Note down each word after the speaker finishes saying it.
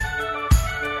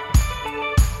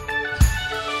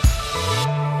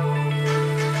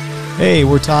Hey,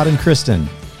 we're Todd and Kristen.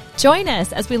 Join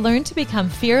us as we learn to become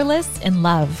fearless in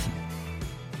love.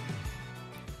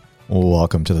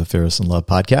 Welcome to the Fearless in Love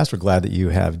podcast. We're glad that you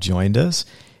have joined us.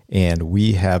 And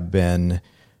we have been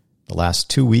the last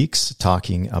 2 weeks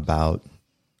talking about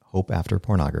hope after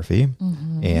pornography.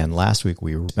 Mm-hmm. And last week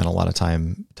we spent a lot of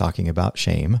time talking about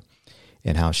shame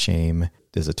and how shame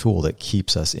is a tool that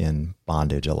keeps us in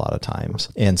bondage a lot of times.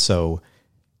 And so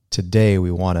today we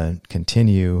want to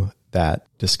continue that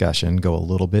discussion, go a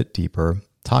little bit deeper,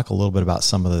 talk a little bit about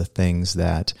some of the things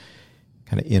that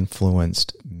kind of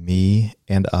influenced me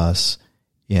and us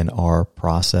in our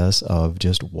process of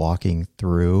just walking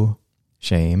through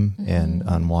shame and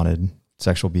unwanted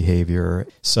sexual behavior.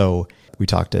 So we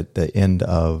talked at the end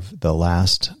of the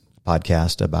last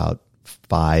podcast about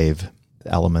 5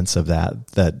 elements of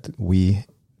that we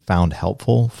found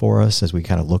helpful for us as we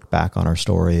kind of looked back on our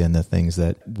story and the things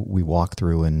that we walked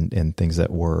through and things that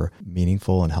were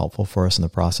meaningful and helpful for us in the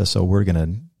process. So we're going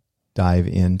to dive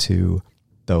into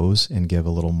those and give a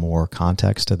little more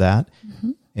context to that.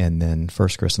 Mm-hmm. And then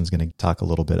first, Kristen's going to talk a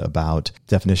little bit about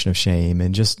definition of shame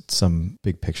and just some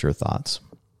big picture thoughts.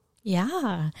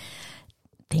 Yeah.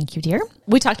 Thank you, dear.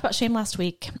 We talked about shame last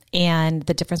week and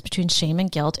the difference between shame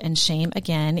and guilt. And shame,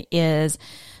 again, is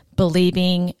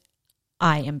believing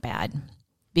I am bad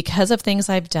because of things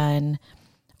I've done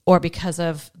or because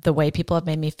of the way people have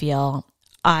made me feel.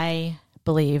 I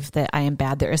believe that I am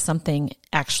bad. There is something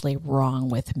actually wrong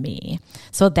with me.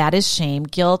 So that is shame.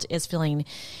 Guilt is feeling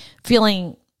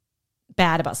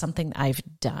bad about something I've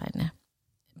done.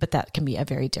 But that can be a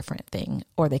very different thing,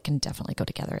 or they can definitely go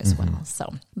together as well.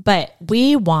 So, but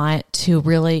we want to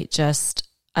really just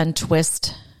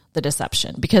untwist the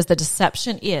deception, because the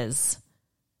deception is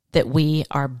that we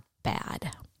are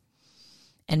bad.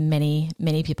 And many,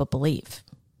 many people believe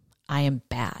I am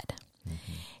bad.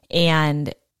 Mm-hmm.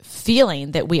 And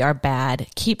feeling that we are bad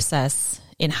keeps us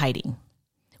in hiding.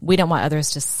 We don't want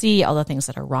others to see all the things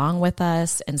that are wrong with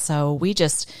us. And so we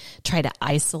just try to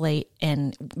isolate,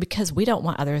 and because we don't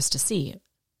want others to see,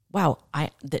 wow,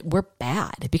 that we're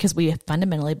bad, because we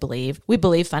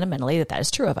believe fundamentally that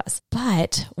is true of us.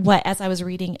 But as I was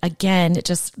reading again,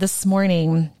 just this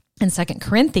morning in 2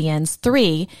 Corinthians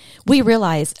 3, we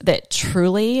realize that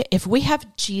truly, if we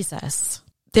have Jesus,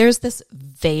 there's this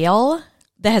veil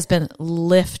that has been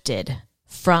lifted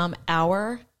from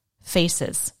our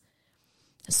faces,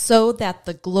 so that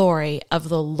the glory of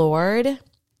the Lord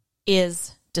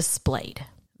is displayed.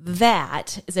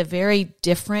 That is a very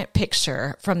different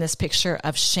picture from this picture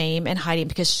of shame and hiding,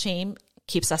 because shame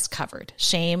keeps us covered.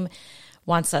 Shame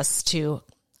wants us to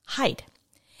hide.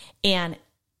 And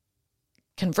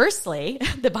conversely,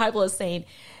 the Bible is saying,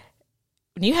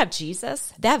 when you have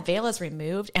Jesus, that veil is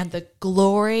removed and the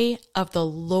glory of the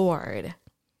Lord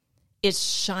is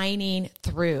shining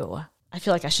through. I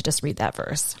feel like I should just read that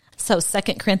verse. So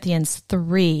 2 Corinthians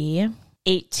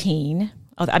 3:18.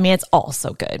 It's all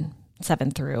so good,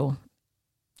 7 through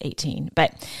 18,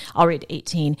 but I'll read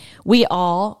 18. We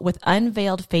all, with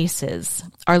unveiled faces,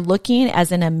 are looking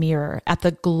as in a mirror at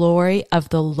the glory of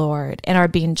the Lord and are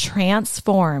being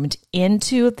transformed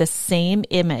into the same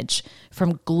image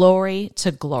from glory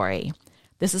to glory.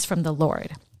 This is from the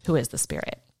Lord, who is the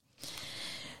Spirit.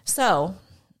 So,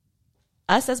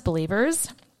 us as believers,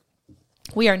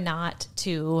 we are not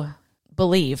to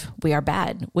believe we are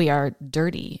bad. We are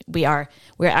dirty. We're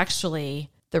actually,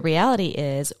 the reality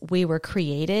is we were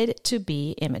created to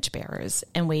be image bearers.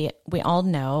 And we all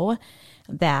know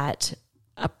that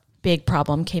a big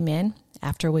problem came in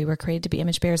after we were created to be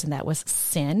image bearers, and that was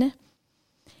sin.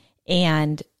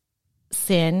 And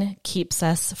sin keeps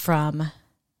us from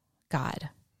God.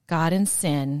 God and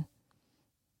sin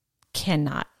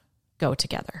cannot go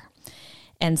together.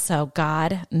 And so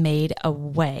God made a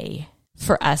way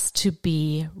for us to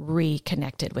be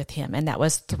reconnected with him. And that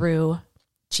was through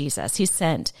Jesus. He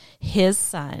sent his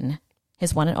son,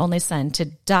 his one and only son, to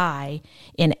die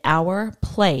in our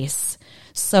place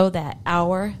so that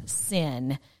our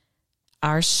sin,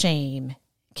 our shame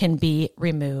can be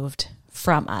removed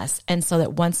from us. And so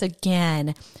that once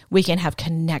again, we can have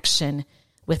connection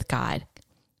with God.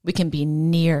 We can be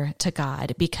near to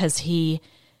God because we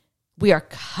are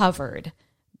covered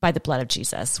by the blood of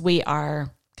Jesus. We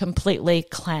are completely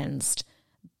cleansed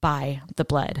by the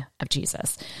blood of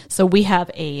Jesus. So we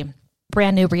have a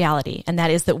brand new reality, and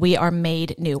that is that we are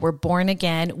made new. We're born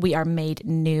again. We are made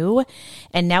new.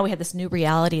 And now we have this new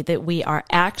reality that we are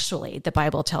actually, the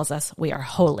Bible tells us, we are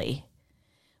holy.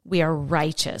 We are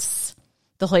righteous.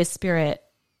 The Holy Spirit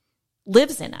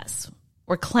lives in us.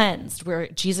 We're cleansed.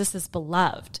 Jesus is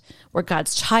beloved. We're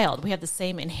God's child. We have the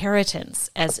same inheritance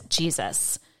as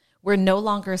Jesus. We're no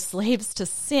longer slaves to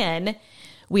sin.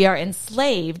 We are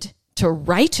enslaved to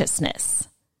righteousness.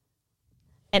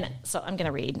 And so I'm going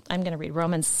to read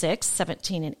Romans 6,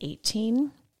 17 and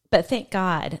 18. But thank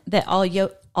God that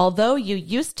although you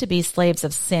used to be slaves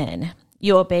of sin,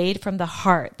 you obeyed from the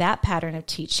heart that pattern of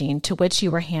teaching to which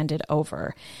you were handed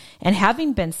over. And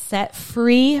having been set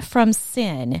free from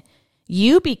sin,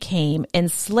 you became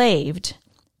enslaved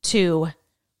to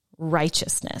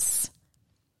righteousness.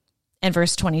 And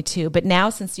verse 22, but now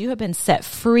since you have been set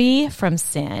free from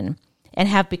sin and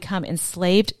have become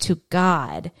enslaved to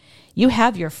God, you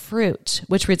have your fruit,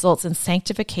 which results in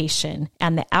sanctification,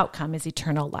 and the outcome is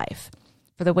eternal life.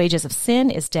 For the wages of sin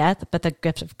is death, but the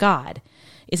gift of God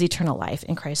is eternal life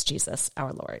in Christ Jesus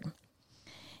our Lord.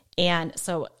 And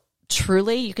so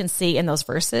truly you can see in those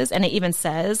verses, and it even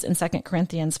says in 2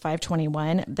 Corinthians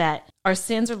 5:21 that our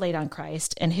sins are laid on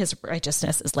Christ and his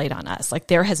righteousness is laid on us. Like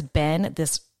there has been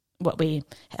this, what we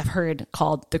have heard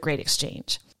called the great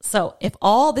exchange. So if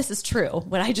all this is true,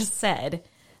 what I just said,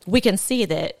 we can see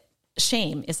that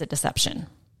shame is a deception,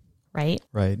 right?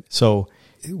 Right. So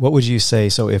what would you say?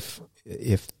 So if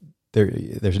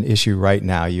there's an issue right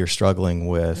now, you're struggling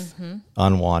with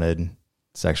unwanted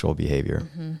sexual behavior,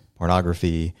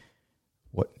 pornography,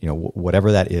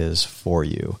 whatever that is for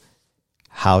you,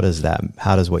 how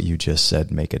does what you just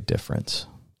said make a difference?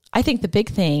 I think the big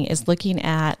thing is looking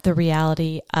at the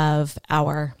reality of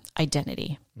our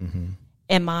identity.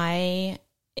 Am I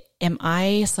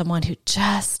someone who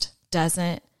just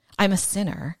doesn't, I'm a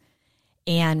sinner,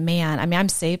 and man, I mean, I'm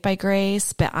saved by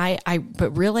grace, but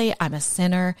really I'm a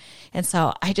sinner. And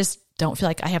so I just don't feel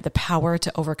like I have the power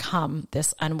to overcome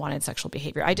this unwanted sexual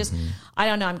behavior. I don't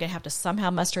know, I'm going to have to somehow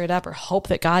muster it up or hope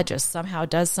that God just somehow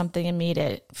does something in me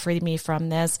to free me from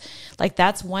this. Like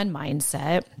that's one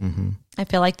mindset. I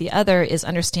feel like the other is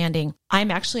understanding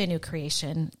I'm actually a new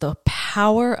creation. The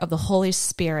power of the Holy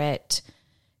Spirit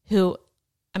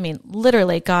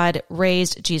literally God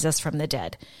raised Jesus from the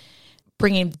dead,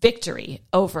 bringing victory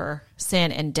over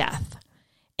sin and death.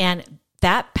 And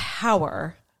that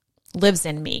power lives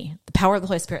in me. The power of the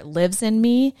Holy Spirit lives in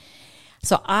me.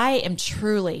 So I am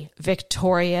truly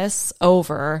victorious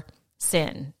over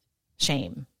sin,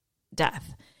 shame,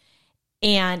 death.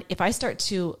 And if I start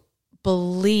to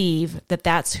believe that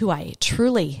that's who I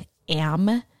truly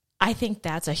am, I think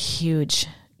that's a huge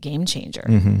game changer.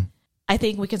 I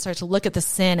think we can start to look at the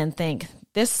sin and think,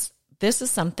 this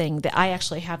is something that I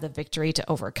actually have the victory to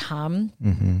overcome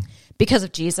because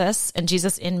of Jesus, and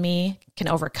Jesus in me can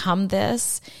overcome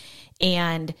this.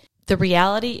 And the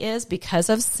reality is, because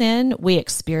of sin, we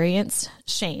experience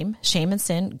shame. Shame and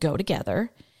sin go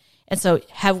together. And so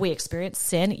have we experienced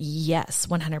sin? Yes,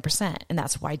 100%. And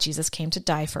that's why Jesus came to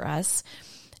die for us.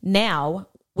 Now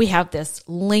we have this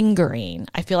lingering.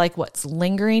 I feel like what's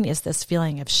lingering is this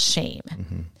feeling of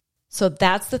shame. So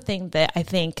that's the thing that I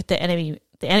think the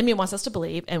enemy wants us to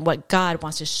believe, and what God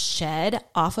wants to shed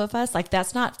off of us. Like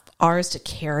that's not ours to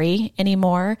carry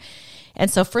anymore. And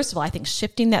so first of all, I think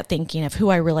shifting that thinking of who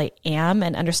I really am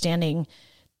and understanding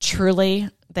truly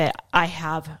that I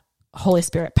have Holy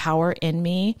Spirit power in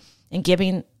me, and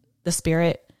giving the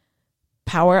Spirit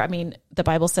power. I mean, the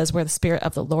Bible says where the Spirit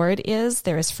of the Lord is,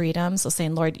 there is freedom. So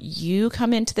saying, Lord, you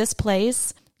come into this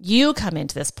place,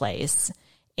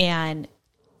 and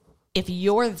if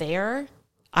you're there,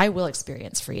 I will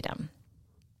experience freedom.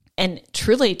 And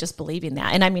truly just believing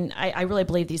that. And I mean, I really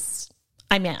believe these,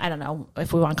 I don't know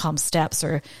if we want to call them steps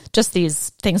or just these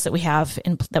things that we have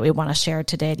that we want to share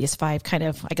today, these 5 kind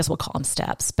of, I guess we'll call them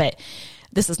steps, but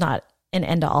this is not an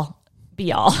end all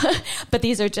be all, but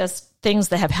these are just things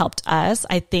that have helped us.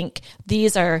 I think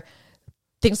these are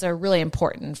things that are really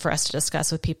important for us to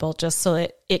discuss with people, just so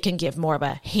that it can give more of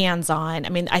a hands-on. I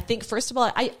mean, I think first of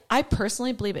all, I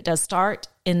personally believe it does start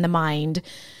in the mind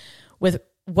with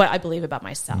what I believe about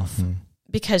myself,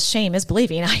 because shame is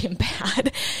believing I am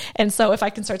bad. And so if I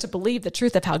can start to believe the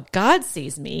truth of how God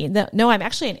sees me, no, I'm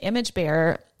actually an image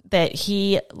bearer that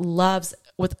he loves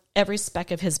with every speck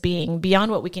of his being,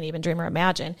 beyond what we can even dream or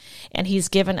imagine. And he's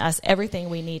given us everything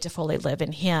we need to fully live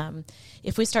in him.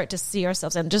 If we start to see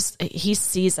ourselves, and just, he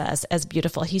sees us as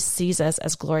beautiful. He sees us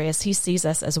as glorious. He sees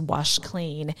us as washed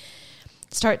clean.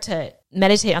 Start to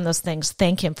meditate on those things,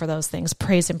 thank him for those things,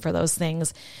 praise him for those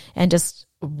things, and just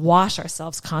wash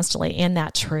ourselves constantly in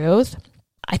that truth.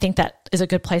 I think that is a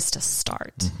good place to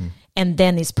start. And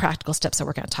then these practical steps that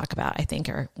we're going to talk about, I think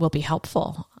will be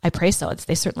helpful. I pray so.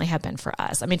 They certainly have been for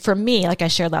us. I mean, for me, like I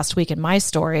shared last week in my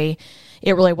story,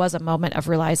 it really was a moment of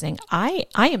realizing I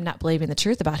am not believing the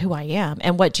truth about who I am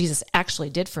and what Jesus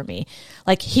actually did for me.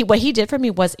 Like what he did for me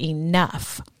was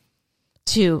enough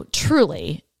to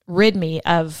truly rid me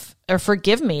of or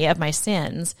forgive me of my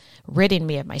sins, ridding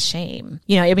me of my shame.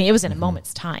 You know, I mean, it was in a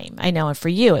moment's time. I know. And for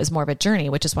you, it was more of a journey,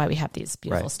 which is why we have these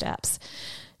beautiful steps.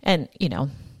 And, you know,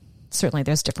 certainly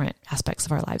there's different aspects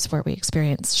of our lives where we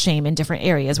experience shame in different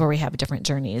areas where we have different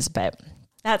journeys, but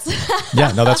that's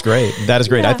that's great. That is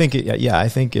great. I think I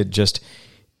think it just,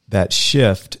 that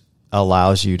shift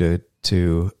allows you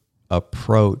to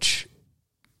approach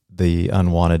the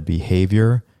unwanted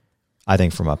behavior, I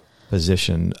think, from a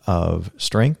position of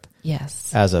strength.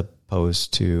 Yes. As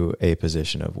opposed to a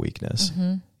position of weakness.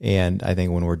 And I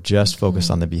think when we're just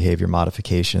focused on the behavior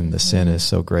modification, the sin is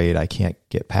so great, I can't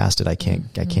get past it. I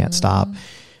can't stop.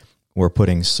 We're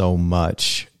putting so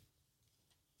much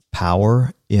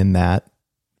power in that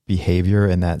behavior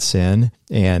and that sin.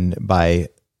 And by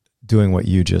doing what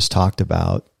you just talked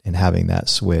about and having that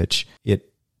switch,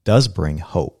 it does bring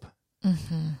hope.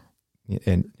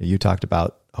 And you talked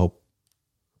about hope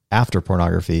after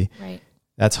pornography. Right.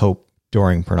 That's hope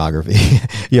during pornography.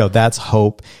 You know, that's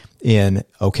hope in,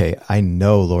 okay, I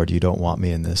know, Lord, you don't want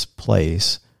me in this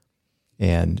place,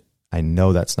 and I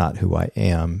know that's not who I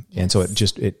am. Yes. And so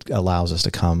it allows us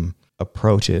to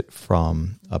approach it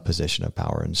from a position of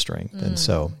power and strength. And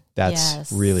so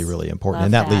that's really, really important.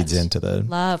 And that leads into the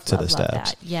steps.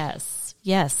 That.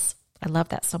 Yes. I love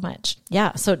that so much.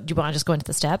 Yeah. So do you want to just go into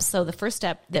the steps? So the first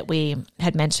step that we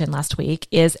had mentioned last week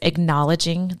is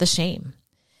acknowledging the shame,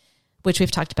 which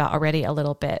we've talked about already a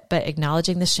little bit, but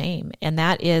acknowledging the shame. And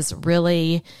that is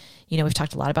really, you know, we've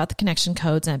talked a lot about the connection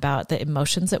codes and about the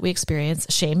emotions that we experience.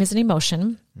 Shame is an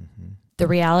emotion. The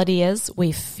reality is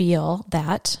we feel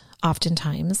that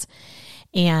oftentimes,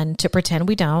 and to pretend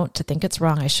we don't, to think it's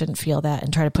wrong, I shouldn't feel that,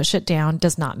 and try to push it down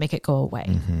does not make it go away.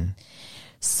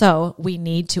 So we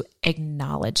need to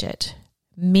acknowledge it,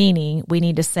 meaning we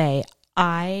need to say,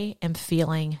 I am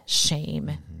feeling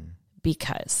shame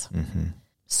because,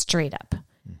 straight up.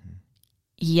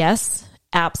 Yes,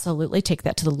 absolutely take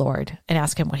that to the Lord and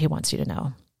ask him what he wants you to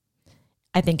know.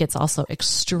 I think it's also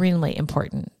extremely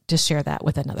important to share that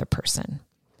with another person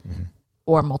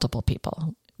or multiple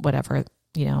people, whatever,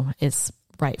 you know, is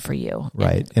right for you.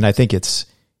 Right. And I think it's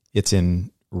in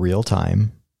real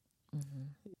time.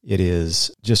 It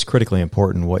is just critically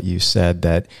important what you said,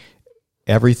 that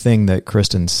everything that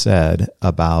Kristen said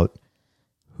about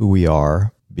who we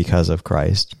are because of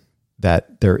Christ,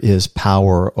 that there is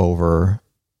power over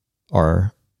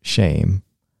our shame.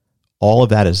 All of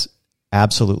that is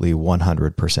absolutely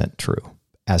 100% true.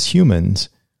 As humans,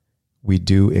 we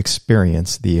do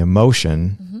experience the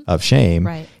emotion of shame.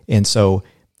 Right. And so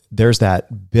there's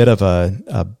that bit of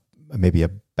maybe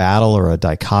a battle or a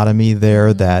dichotomy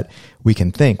there that we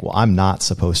can think, well, I'm not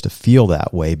supposed to feel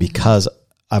that way because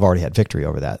I've already had victory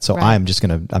over that. So I'm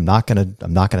not going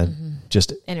to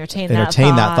just entertain that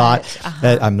thought.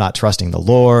 I'm not trusting the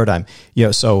Lord.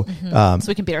 So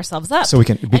we can beat ourselves up. So we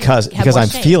can, because I'm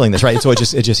feeling this, right? So it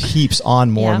just heaps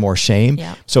on more and more shame.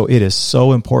 Yeah. So it is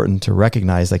so important to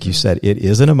recognize, like you said, it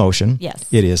is an emotion. Yes.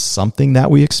 It is something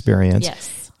that we experience.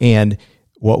 Yes. And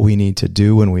what we need to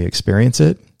do when we experience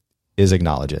it is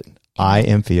acknowledge it. I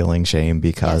am feeling shame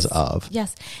because of.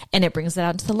 Yes. And it brings it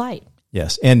out into the light.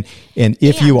 Yes. And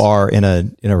if you are in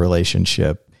a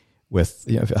relationship with,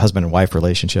 you know, a husband and wife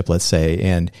relationship, let's say,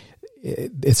 and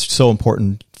it's so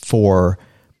important for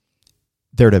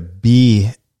there to be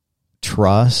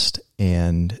trust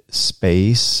and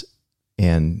space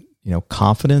and, you know,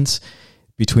 confidence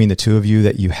between the two of you,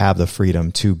 that you have the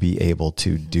freedom to be able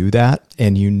to do that.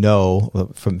 And you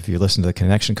know, from, if you listen to the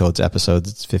Connection Codes episodes,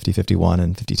 it's 50, 51,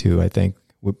 and 52, I think.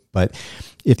 But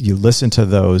if you listen to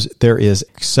those, there is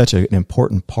such an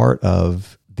important part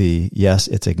of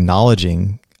it's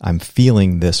acknowledging, I'm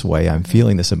feeling this way, I'm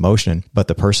feeling this emotion, but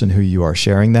the person who you are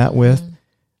sharing that with,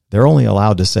 they're only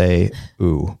allowed to say,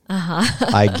 ooh,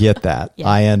 I get that.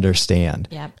 I understand.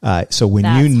 So when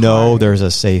that's hard. There's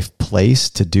a safe place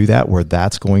to do that, where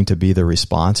that's going to be the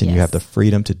response, and you have the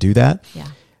freedom to do that,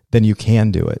 then you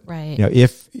can do it. Right. You know,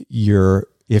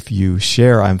 if you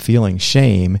share, I'm feeling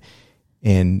shame,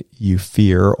 and you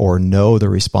fear or know the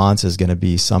response is going to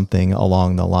be something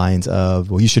along the lines of,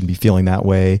 well, you shouldn't be feeling that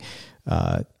way.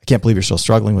 I can't believe you're still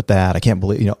struggling with that. I can't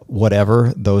believe,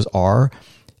 whatever those are,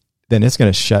 then it's going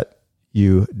to shut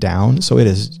you down. So it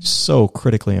is so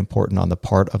critically important on the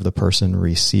part of the person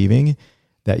receiving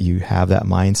that you have that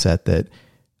mindset that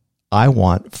I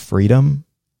want freedom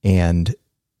and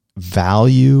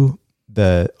value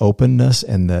the openness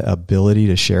and the ability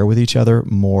to share with each other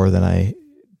more than I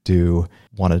do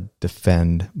want to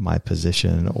defend my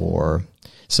position, or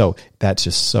so that's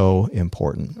just so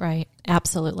important. Right.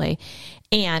 Absolutely.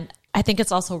 And I think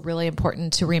it's also really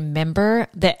important to remember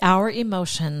that our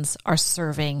emotions are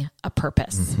serving a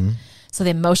purpose. So the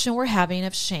emotion we're having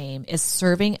of shame is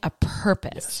serving a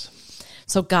purpose. Yes.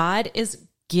 So God is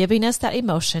giving us that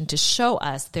emotion to show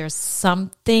us there's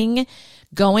something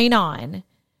going on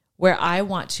where I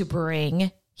want to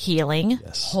bring healing,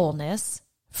 wholeness,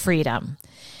 freedom.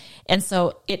 And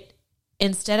so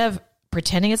instead of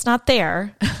pretending it's not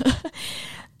there,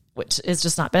 which is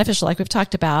just not beneficial, like we've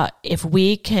talked about, if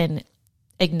we can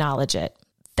acknowledge it,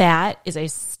 that is a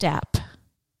step.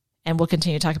 And we'll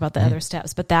continue to talk about the other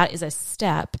steps, but that is a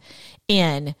step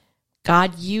in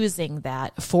God using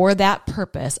that for that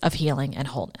purpose of healing and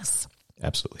wholeness.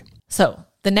 Absolutely. So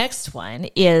the next one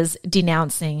is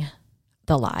denouncing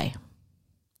the lie.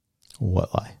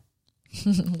 What lie?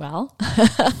 Well,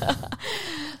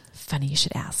 funny you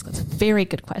should ask. That's a very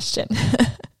good question.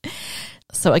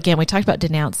 So again, we talked about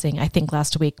denouncing, I think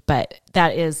last week, but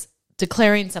that is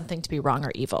declaring something to be wrong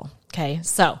or evil. Okay.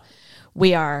 So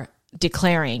we are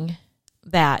declaring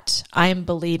that I'm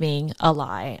believing a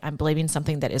lie. I'm believing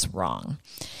something that is wrong,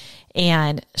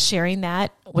 and sharing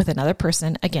that with another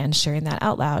person. Again, sharing that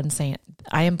out loud and saying,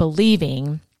 I am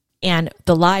believing, and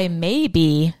the lie may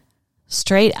be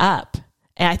straight up.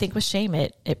 And I think with shame,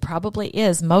 it probably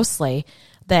is mostly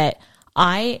that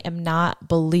I am not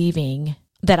believing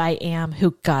that I am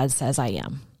who God says I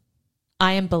am.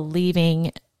 I am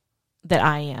believing that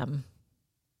I am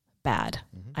bad.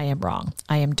 I am wrong.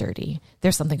 I am dirty.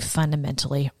 There's something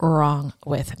fundamentally wrong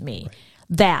with me. Right.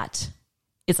 That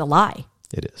is a lie.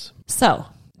 It is. So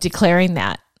declaring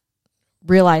that,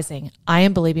 realizing I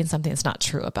am believing something that's not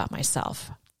true about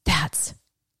myself, that's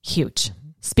huge.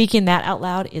 Speaking that out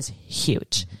loud is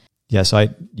huge. Yeah, so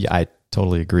I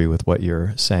totally agree with what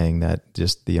you're saying, that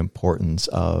just the importance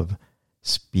of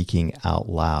speaking out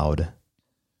loud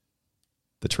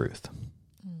the truth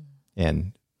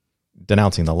and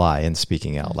denouncing the lie and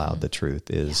speaking out loud the truth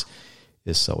is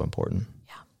so important.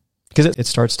 Yeah. Because it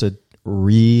starts to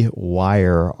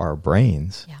rewire our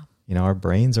brains. Yeah. You know, our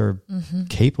brains are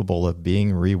capable of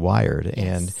being rewired,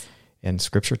 and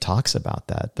Scripture talks about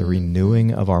that, the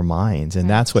renewing of our minds. And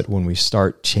that's what, when we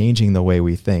start changing the way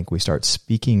we think, we start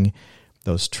speaking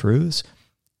those truths,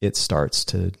 it starts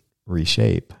to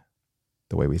reshape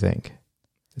the way we think.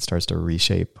 It starts to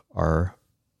reshape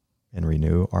and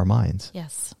renew our minds.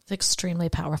 Yes, it's extremely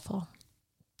powerful.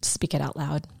 Speak it out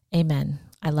loud. Amen.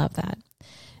 I love that.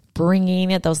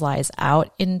 Bringing those lies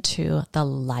out into the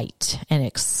light and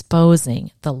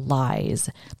exposing the lies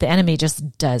the enemy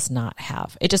just does not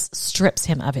have. It just strips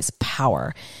him of his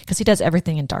power, because he does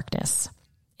everything in darkness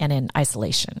and in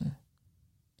isolation.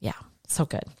 Yeah, so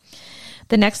good.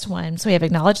 The next one, so we have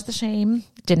acknowledge the shame,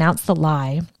 denounce the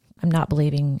lie. I'm not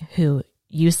believing who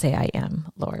you say I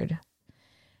am, Lord.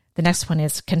 The next one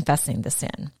is confessing the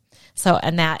sin. So,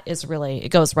 and that is really, it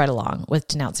goes right along with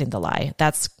denouncing the lie.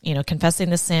 That's, confessing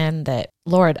the sin that,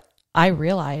 Lord, I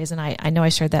realize, and I know I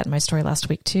shared that in my story last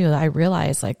week too. I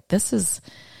realize, like, this is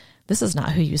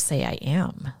not who you say I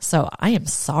am. So I am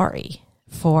sorry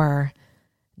for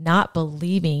not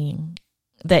believing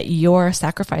that your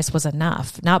sacrifice was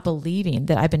enough, not believing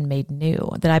that I've been made new,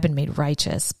 that I've been made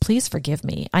righteous. Please forgive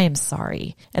me. I am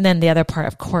sorry. And then the other part,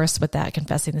 of course, with that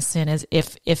confessing the sin is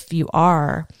if you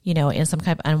are, in some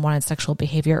kind of unwanted sexual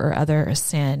behavior or other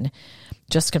sin,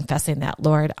 just confessing that,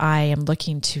 Lord, I am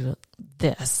looking to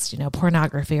this,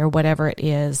 pornography or whatever it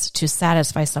is, to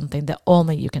satisfy something that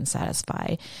only you can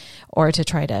satisfy, or to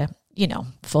try to,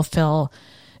 fulfill,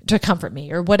 to comfort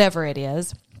me, or whatever it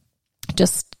is.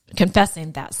 Just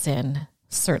confessing that sin,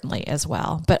 certainly, as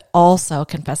well, but also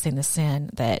confessing the sin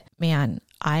that, man,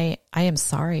 I am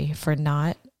sorry for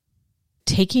not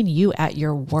taking you at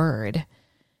your word.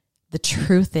 The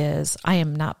truth is, I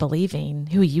am not believing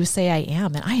who you say I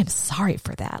am, and I am sorry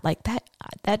for that. Like,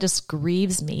 that just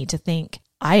grieves me to think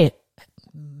I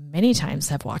many times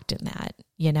have walked in that,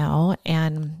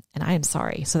 and I am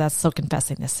sorry. So that's still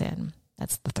confessing the sin.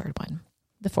 That's the third one.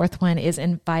 The fourth one is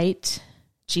invite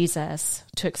Jesus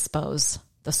to expose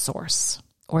the source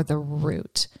or the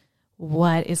root.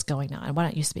 What is going on? Why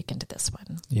don't you speak into this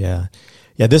one? Yeah.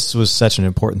 This was such an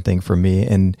important thing for me.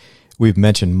 And we've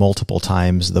mentioned multiple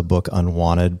times the book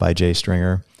Unwanted by Jay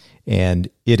Stringer. And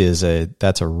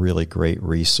that's a really great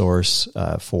resource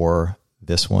for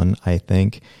this one, I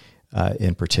think,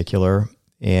 in particular.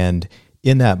 And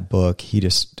in that book,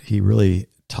 he really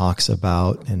talks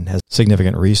about and has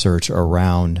significant research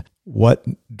around what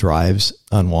drives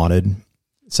unwanted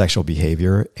sexual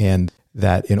behavior, and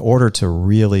that in order to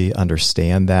really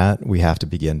understand that, we have to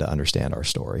begin to understand our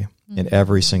story. And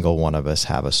every single one of us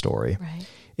have a story. Right.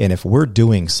 And if we're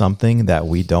doing something that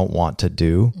we don't want to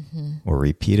do, or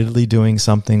repeatedly doing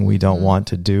something we don't want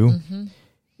to do,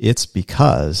 it's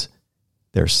because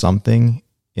there's something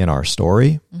in our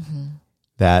story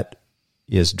that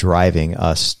is driving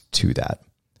us to that.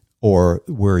 Or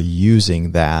we're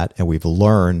using that and we've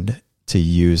learned to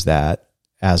use that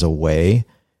as a way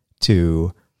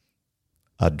to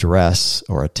address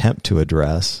or attempt to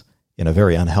address in a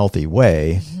very unhealthy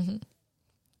way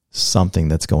something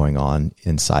that's going on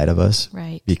inside of us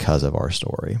because of our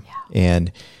story. Yeah.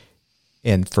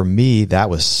 And for me, that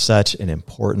was such an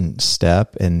important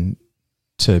step, and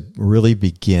to really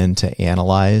begin to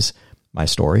analyze my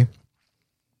story.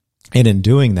 And in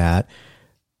doing that,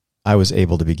 I was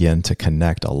able to begin to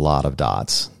connect a lot of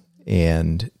dots.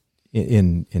 And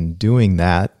in doing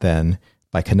that, then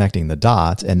by connecting the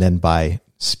dots and then by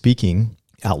speaking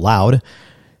out loud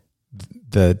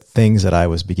the things that I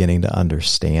was beginning to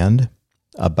understand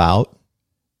about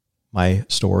my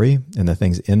story and the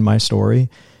things in my story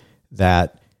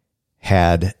that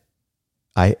had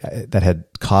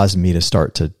caused me to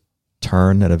start to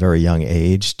turn at a very young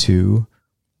age to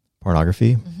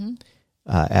pornography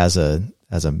as a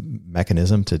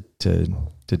mechanism to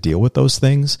deal with those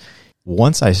things.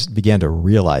 Once I began to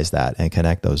realize that and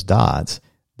connect those dots,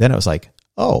 then it was like,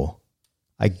 oh,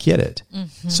 I get it.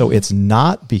 So it's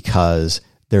not because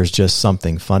there's just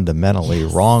something fundamentally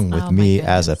wrong with me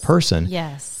as a person.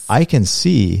 Yes. I can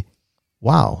see,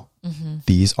 wow,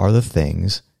 these are the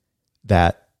things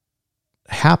that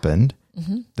happened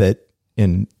that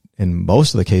in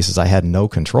most of the cases I had no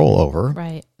control over.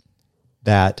 Right.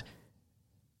 That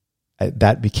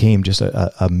became just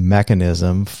a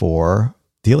mechanism for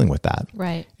dealing with that.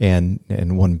 Right. And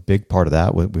one big part of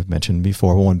that, we've mentioned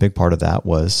before, one big part of that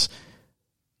was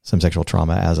some sexual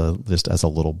trauma as a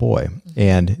little boy.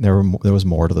 And there was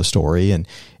more to the story. And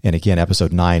again,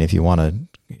 episode 9, if you want to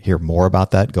hear more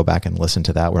about that, go back and listen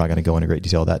to that. We're not going to go into great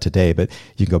detail of that today, but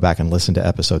you can go back and listen to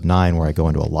episode 9 where I go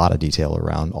into a lot of detail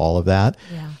around all of that.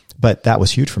 Yeah. But that was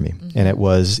huge for me. And it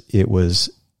was,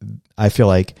 I feel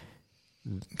like,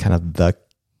 kind of the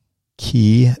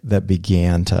key that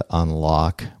began to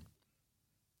unlock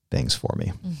things for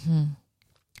me.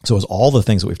 So it was all the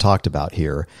things that we've talked about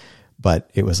here,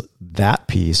 but it was that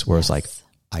piece where it's like,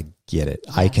 I get it.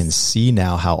 I can see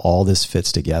now how all this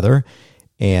fits together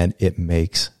and it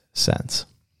makes sense.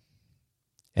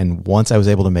 And once I was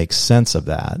able to make sense of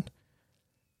that,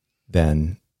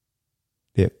 then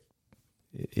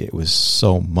it was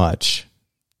so much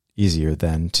easier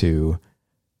then to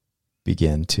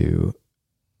begin to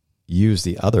use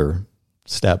the other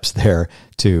steps there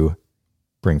to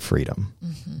bring freedom.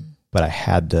 But I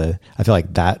feel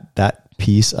like that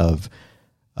piece of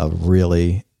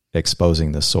really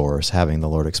exposing the source, having the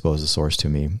Lord expose the source to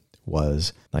me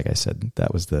was, like I said,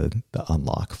 that was the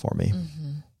unlock for me.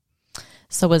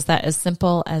 So was that as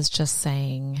simple as just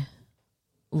saying,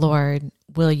 Lord,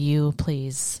 will you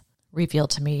please reveal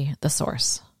to me the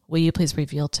source? Will you please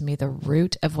reveal to me the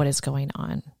root of what is going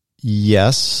on?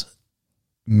 Yes,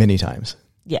 many times.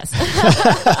 Yes.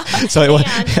 So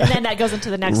and then that goes into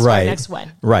the next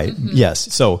one. Right.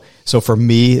 Yes. So for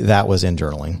me, that was in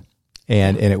journaling,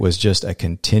 and it was just a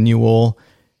continual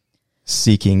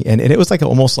seeking, and it was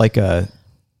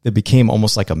it became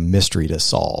almost like a mystery to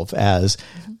solve as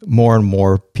more and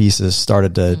more pieces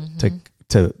started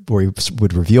to where he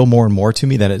would reveal more and more to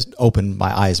me. Then it opened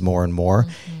my eyes more and more.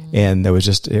 And it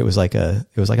was like a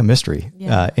mystery.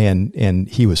 Yeah. And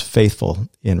he was faithful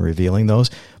in revealing those,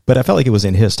 but I felt like it was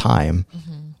in his time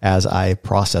as I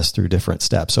processed through different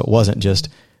steps. So it wasn't just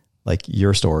like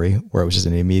your story where it was just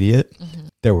an immediate,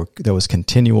 there was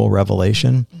continual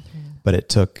revelation, but it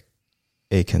took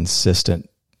a consistent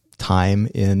time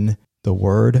in the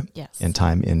word and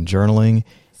time in journaling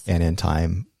and in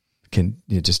time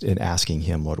just in asking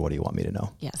him, Lord, what do you want me to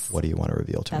know? Yes. What do you want to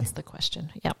reveal to me? That's the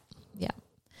question. Yep. Yeah.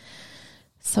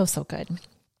 So good.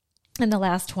 And the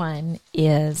last one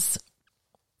is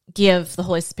give the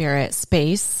Holy Spirit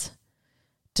space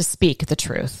to speak the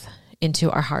truth into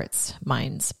our hearts,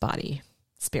 minds, body,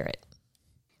 spirit.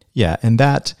 Yeah. And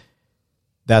that's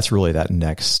really that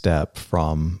next step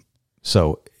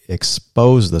so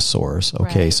expose the source.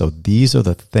 Okay. Right. So these are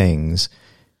the things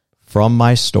from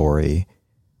my story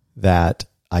that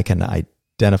I can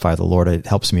identify. The Lord, it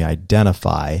helps me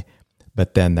identify,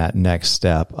 but then that next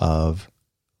step of,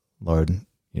 Lord,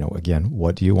 again,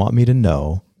 what do you want me to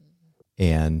know?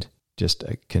 And just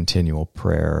a continual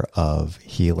prayer of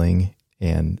healing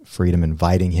and freedom,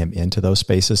 inviting him into those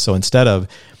spaces. So instead of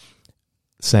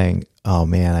saying, oh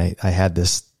man, I had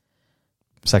this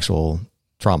sexual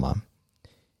trauma,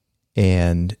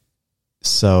 and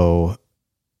so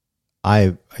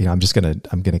I'm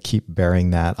going to keep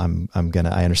bearing that.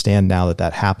 I understand now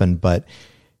that happened, but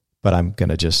I'm going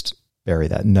to just bury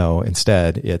that. No,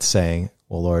 instead it's saying,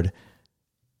 well, Lord,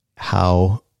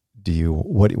 what do you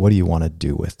want to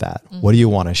do with that? Mm-hmm. What do you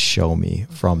want to show me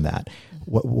from that?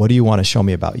 What do you want to show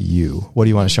me about you? What do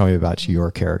you want to show me about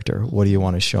your character? What do you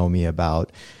want to show me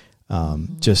about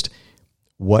just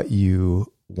what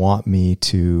you want me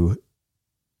to,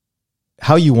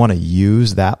 how you want to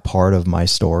use that part of my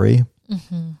story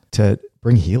to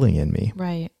bring healing in me.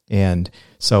 Right. And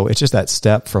so it's just that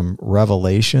step from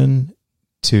revelation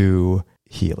to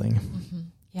healing. Mm-hmm.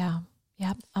 Yeah.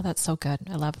 Yeah. Oh, that's so good.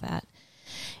 I love that.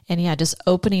 And yeah, just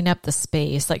opening up the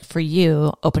space, like for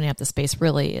you, opening up the space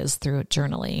really is through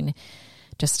journaling,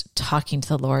 just talking to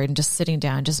the Lord and just sitting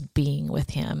down, just being with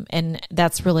him. And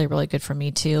that's really, really good for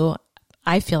me too.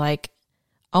 I feel like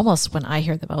almost when I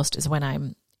hear the most is when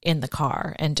I'm in the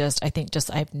car and I think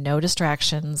I have no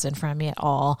distractions in front of me at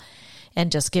all,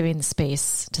 and just giving the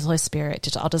space to the Holy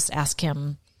Spirit. I'll just ask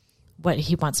him what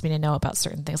he wants me to know about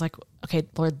certain things. Like, okay,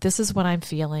 Lord, this is what I'm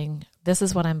feeling. This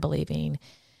is what I'm believing.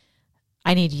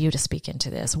 I need you to speak into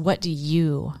this. What do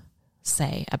you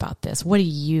say about this? What do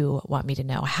you want me to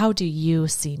know? How do you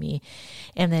see me?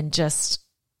 And then just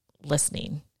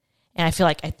listening. And I feel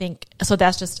like, so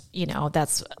that's just,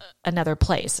 that's another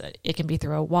place. It can be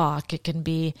through a walk. It can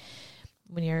be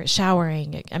when you're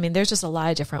showering. I mean, there's just a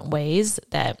lot of different ways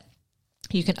that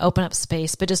you can open up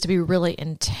space, but just to be really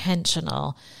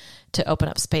intentional to open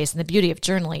up space. And the beauty of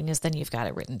journaling is then you've got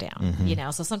it written down,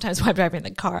 So sometimes when I'm driving in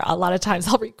the car, a lot of times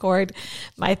I'll record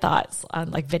my thoughts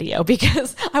on like video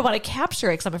because I want to capture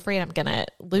it because I'm afraid I'm going to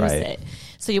lose it.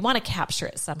 So you want to capture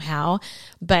it somehow.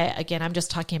 But again, I'm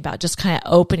just talking about just kind of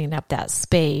opening up that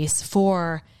space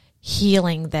for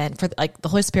healing, then for like the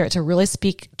Holy Spirit to really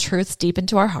speak truths deep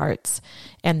into our hearts,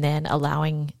 and then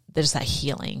allowing there's that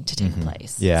healing to take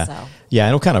place. Yeah. So. Yeah.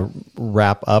 And it'll kind of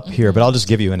wrap up here, but I'll just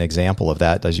give you an example of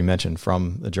that. As you mentioned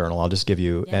from the journal, I'll just give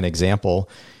you an example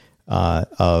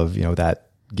of, that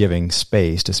giving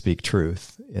space to speak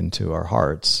truth into our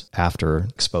hearts after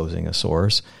exposing a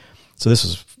source. So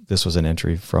this was an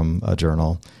entry from a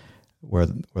journal where I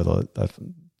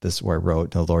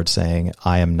wrote the Lord saying,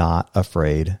 I am not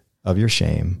afraid of your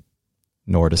shame,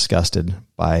 nor disgusted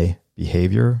by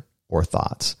behavior or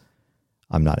thoughts.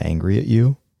 I'm not angry at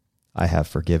you. I have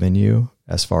forgiven you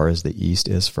as far as the east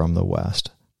is from the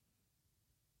west.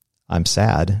 I'm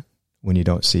sad when you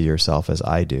don't see yourself as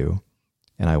I do,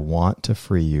 and I want to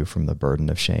free you from the burden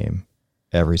of shame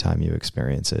every time you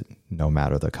experience it, no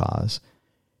matter the cause.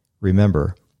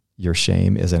 Remember, your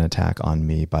shame is an attack on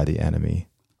me by the enemy.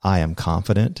 I am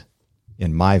confident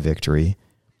in my victory,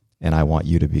 and I want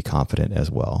you to be confident as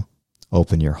well.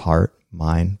 Open your heart,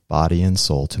 mind, body, and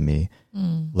soul to me.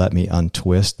 Let me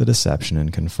untwist the deception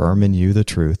and confirm in you the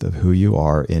truth of who you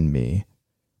are in me.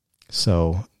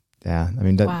 So, yeah, I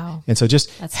mean, wow. And so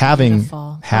just that's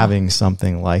having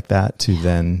something like that to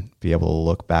then be able to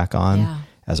look back on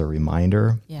as a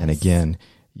reminder, and again,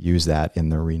 use that in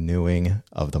the renewing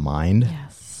of the mind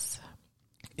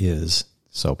is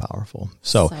so powerful.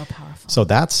 So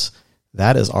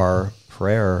that is our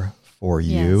prayer for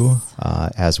you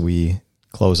as we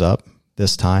close up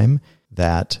this time,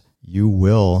 that you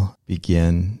will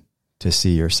begin to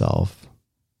see yourself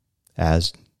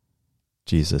as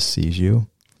Jesus sees you,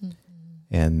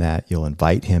 and that you'll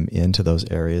invite him into those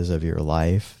areas of your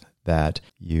life that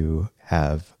you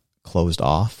have closed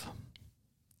off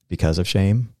because of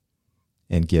shame,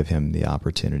 and give him the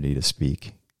opportunity to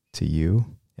speak to you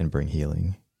and bring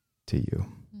healing to you.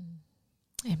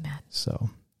 Amen. So,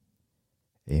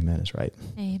 amen is right.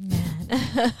 Amen.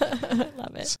 I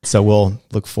love it. So we'll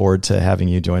look forward to having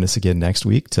you join us again next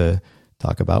week to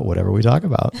talk about whatever we talk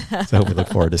about. So we look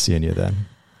forward to seeing you then.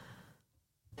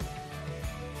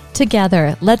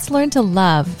 Together, let's learn to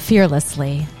love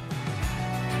fearlessly.